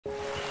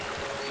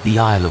The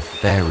Isle of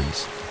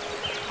Fairies.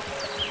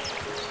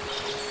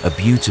 A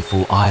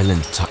beautiful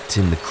island tucked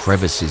in the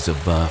crevices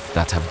of earth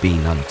that have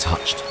been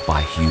untouched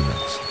by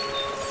humans,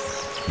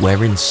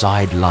 where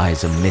inside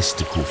lies a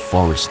mystical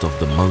forest of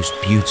the most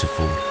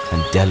beautiful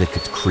and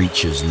delicate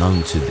creatures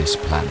known to this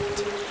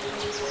planet.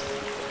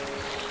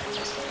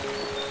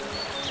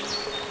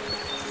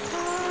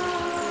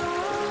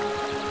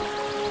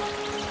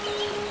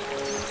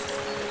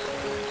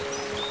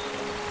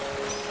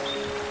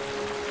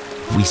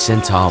 We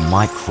sent our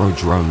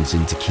micro-drones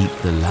in to keep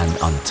the land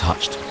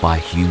untouched by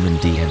human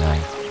DNA,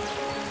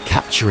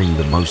 capturing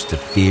the most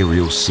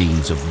ethereal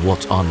scenes of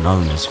what are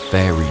known as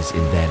fairies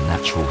in their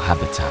natural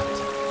habitat.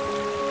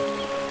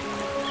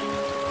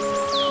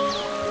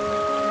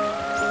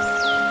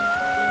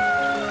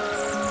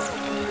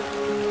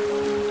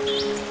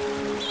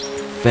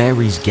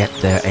 Fairies get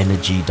their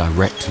energy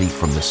directly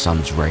from the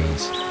sun's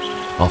rays,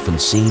 often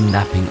seen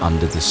napping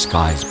under the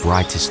sky's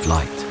brightest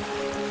light,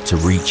 to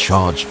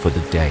recharge for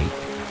the day.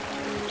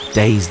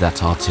 Days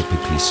that are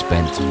typically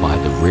spent by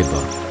the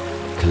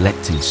river,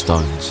 collecting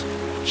stones,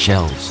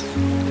 shells,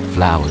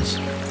 flowers,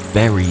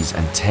 berries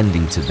and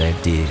tending to their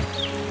deer,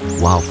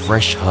 while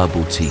fresh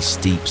herbal tea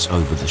steeps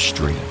over the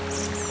stream.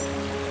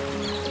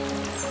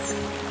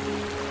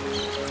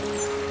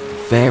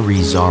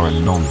 Fairies are a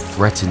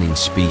non-threatening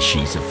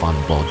species of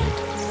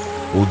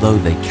unbothered, although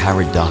they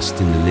carry dust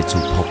in the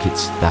little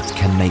pockets that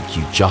can make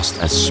you just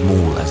as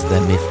small as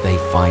them if they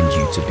find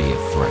you to be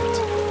a threat.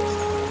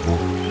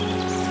 Or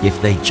if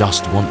they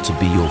just want to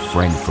be your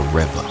friend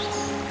forever.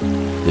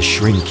 The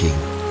shrinking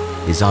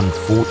is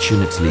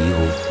unfortunately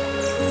or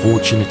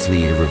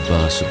fortunately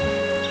irreversible.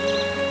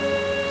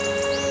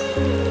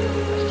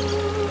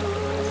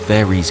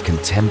 Fairies can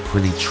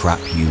temporarily trap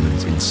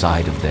humans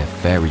inside of their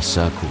fairy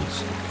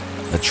circles,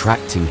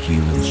 attracting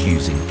humans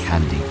using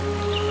candy,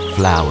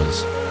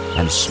 flowers,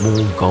 and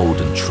small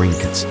golden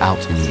trinkets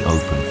out in the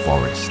open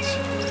forests.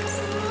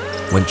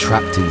 When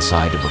trapped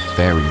inside of a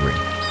fairy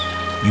ring,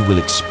 you will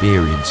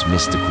experience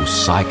mystical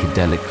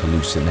psychedelic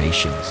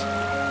hallucinations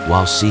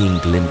while seeing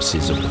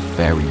glimpses of the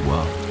fairy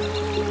world.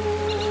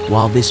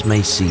 While this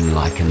may seem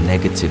like a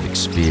negative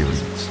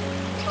experience,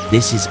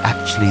 this is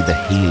actually the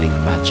healing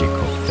magic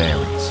of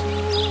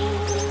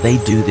fairies. They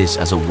do this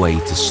as a way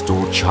to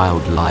store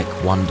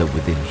childlike wonder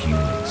within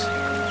humans,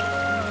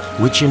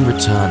 which in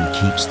return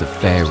keeps the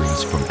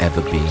fairies from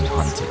ever being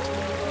hunted.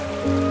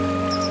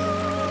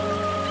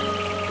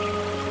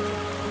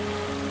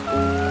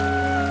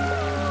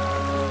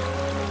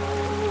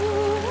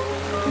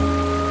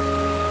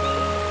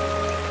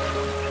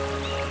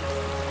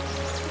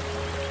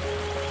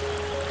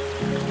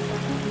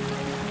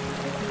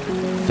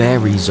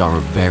 Fairies are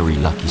a very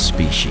lucky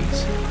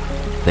species.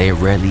 They are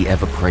rarely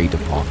ever preyed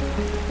upon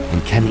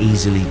and can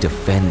easily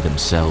defend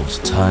themselves,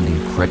 turning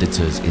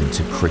predators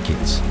into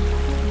crickets,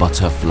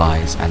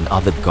 butterflies and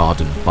other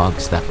garden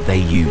bugs that they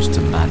use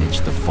to manage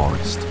the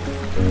forest.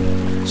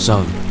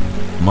 So,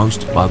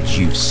 most bugs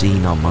you've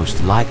seen are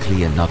most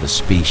likely another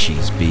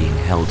species being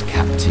held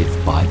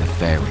captive by the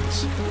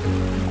fairies.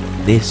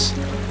 This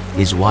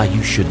is why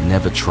you should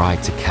never try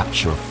to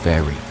capture a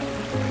fairy.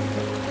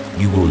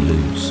 You will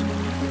lose.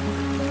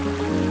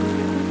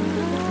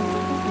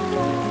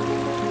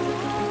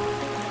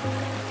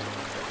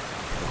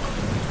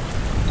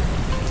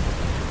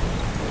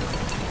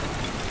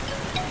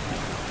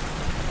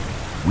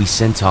 We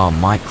sent our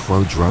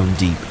micro-drone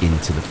deep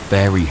into the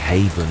fairy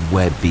haven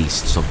where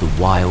beasts of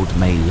the wild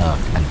may lurk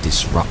and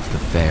disrupt the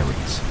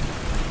fairies.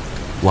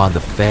 While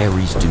the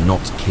fairies do not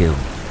kill,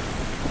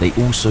 they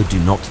also do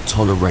not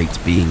tolerate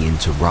being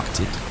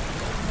interrupted,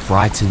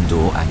 frightened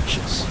or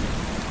anxious.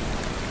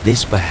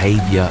 This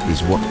behavior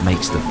is what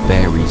makes the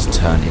fairies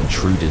turn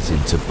intruders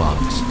into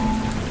bugs.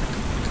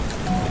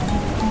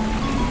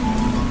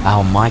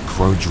 Our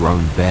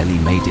micro-drone barely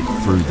made it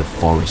through the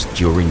forest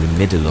during the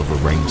middle of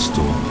a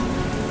rainstorm,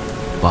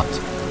 but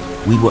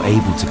we were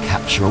able to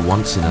capture a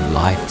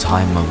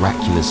once-in-a-lifetime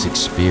miraculous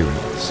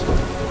experience.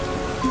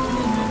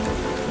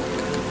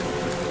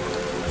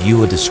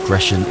 Viewer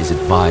discretion is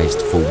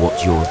advised for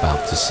what you're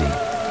about to see.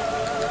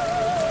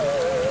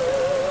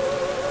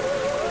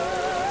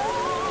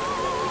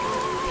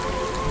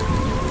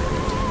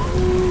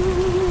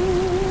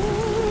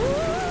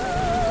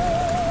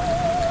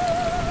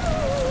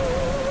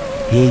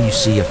 Here you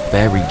see a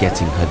fairy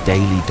getting her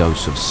daily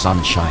dose of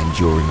sunshine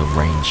during a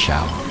rain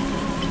shower.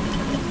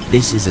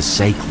 This is a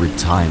sacred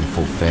time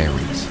for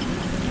fairies,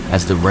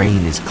 as the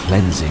rain is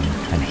cleansing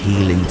and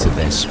healing to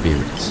their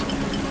spirits.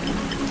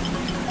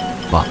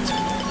 But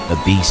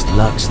a beast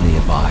lurks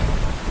nearby.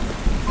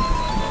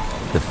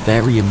 The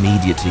fairy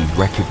immediately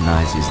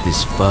recognizes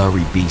this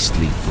furry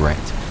beastly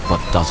threat, but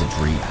doesn't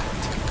react.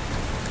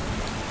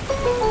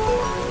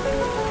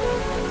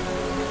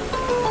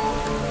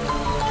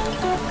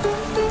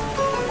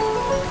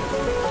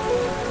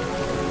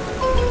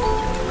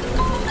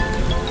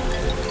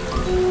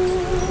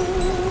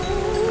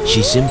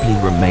 She simply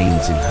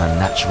remains in her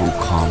natural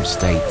calm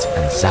state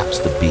and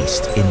zaps the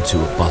beast into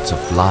a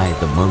butterfly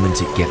the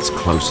moment it gets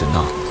close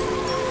enough.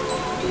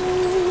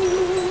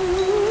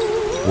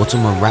 What a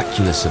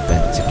miraculous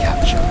event to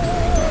capture.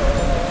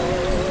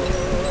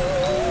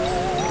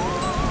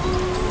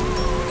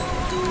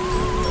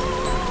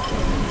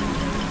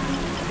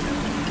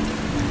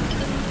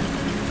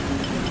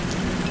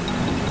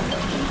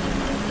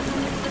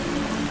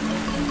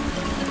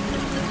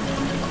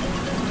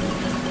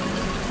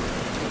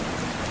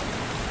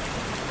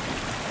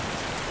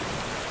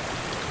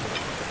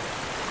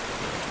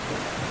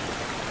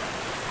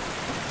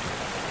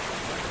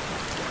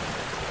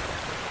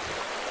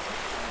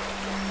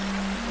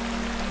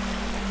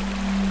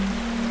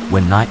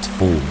 When night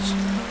falls,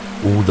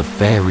 all the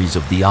fairies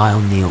of the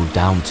isle kneel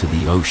down to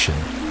the ocean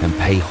and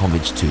pay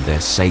homage to their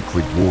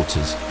sacred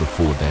waters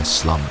before their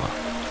slumber.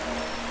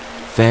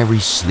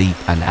 Fairies sleep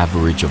an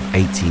average of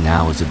 18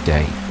 hours a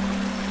day.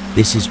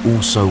 This is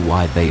also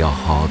why they are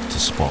hard to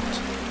spot,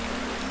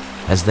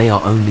 as they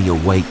are only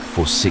awake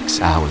for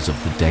 6 hours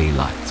of the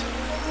daylight.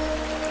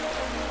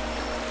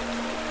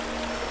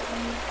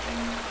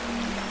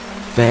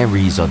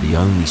 Fairies are the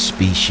only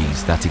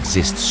species that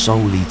exist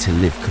solely to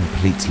live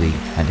completely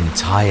and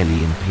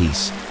entirely in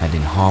peace and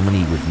in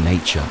harmony with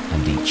nature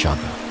and each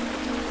other.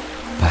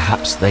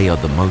 Perhaps they are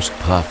the most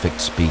perfect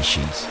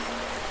species,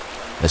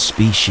 a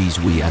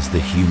species we as the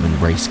human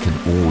race can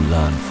all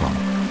learn from.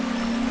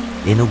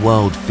 In a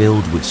world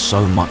filled with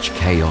so much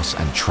chaos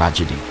and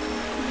tragedy,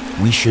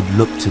 we should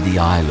look to the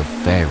Isle of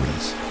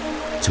Fairies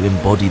to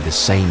embody the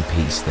same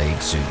peace they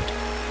exude,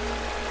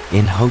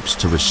 in hopes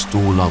to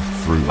restore love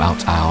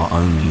throughout our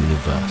own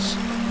universe.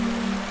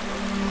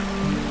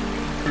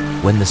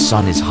 When the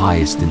sun is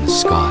highest in the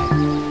sky,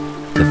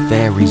 the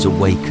fairies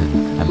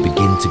awaken and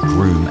begin to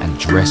groom and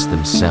dress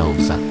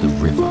themselves at the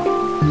river.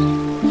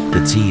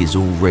 The tea is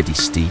already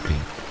steeping,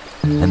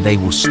 and they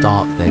will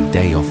start their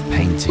day off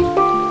painting,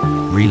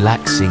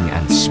 relaxing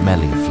and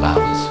smelling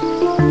flowers.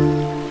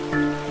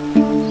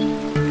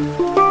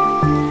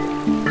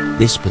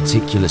 This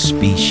particular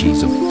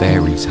species of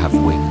fairies have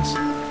wings,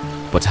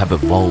 but have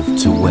evolved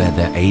to where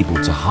they're able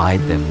to hide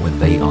them when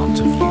they aren't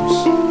of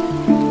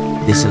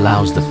use. This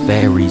allows the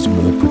fairies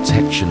more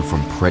protection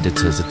from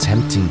predators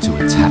attempting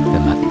to attack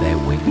them at their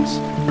wings.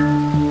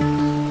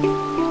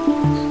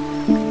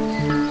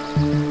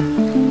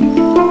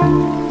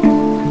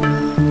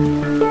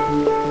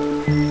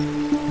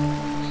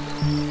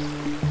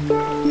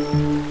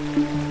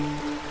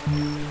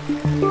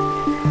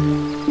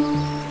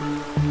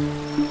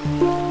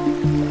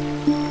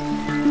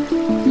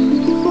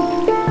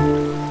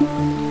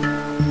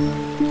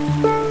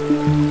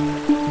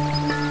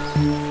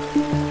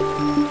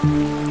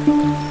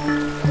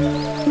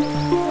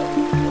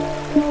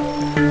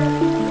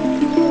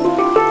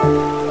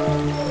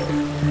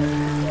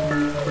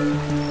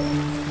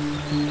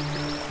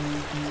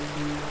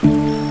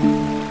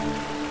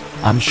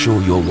 I'm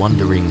sure you're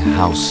wondering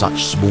how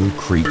such small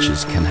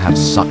creatures can have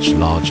such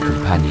large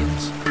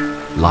companions,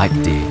 like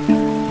deer.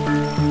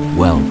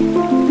 Well,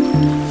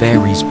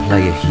 fairies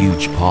play a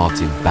huge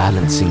part in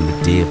balancing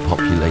the deer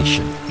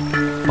population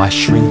by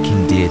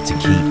shrinking deer to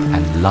keep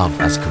and love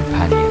as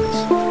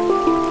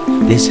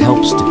companions. This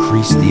helps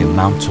decrease the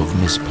amount of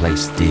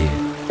misplaced deer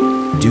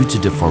due to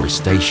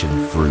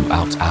deforestation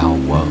throughout our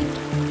world.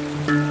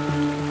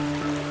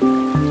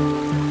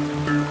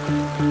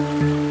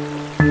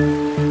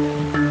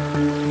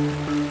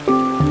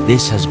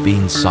 This has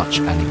been such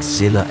an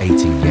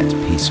exhilarating yet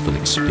peaceful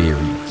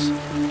experience.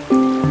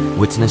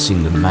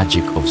 Witnessing the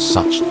magic of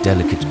such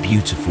delicate,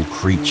 beautiful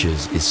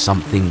creatures is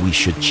something we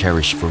should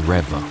cherish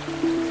forever,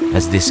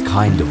 as this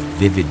kind of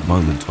vivid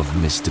moment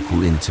of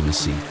mystical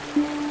intimacy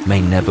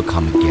may never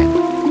come again.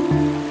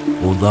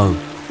 Although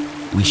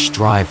we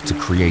strive to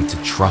create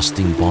a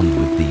trusting bond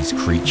with these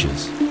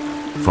creatures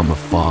from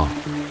afar,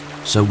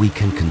 so we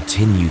can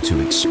continue to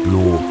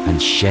explore and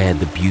share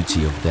the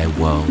beauty of their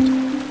world,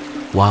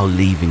 while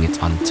leaving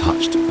it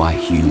untouched by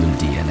human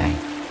DNA.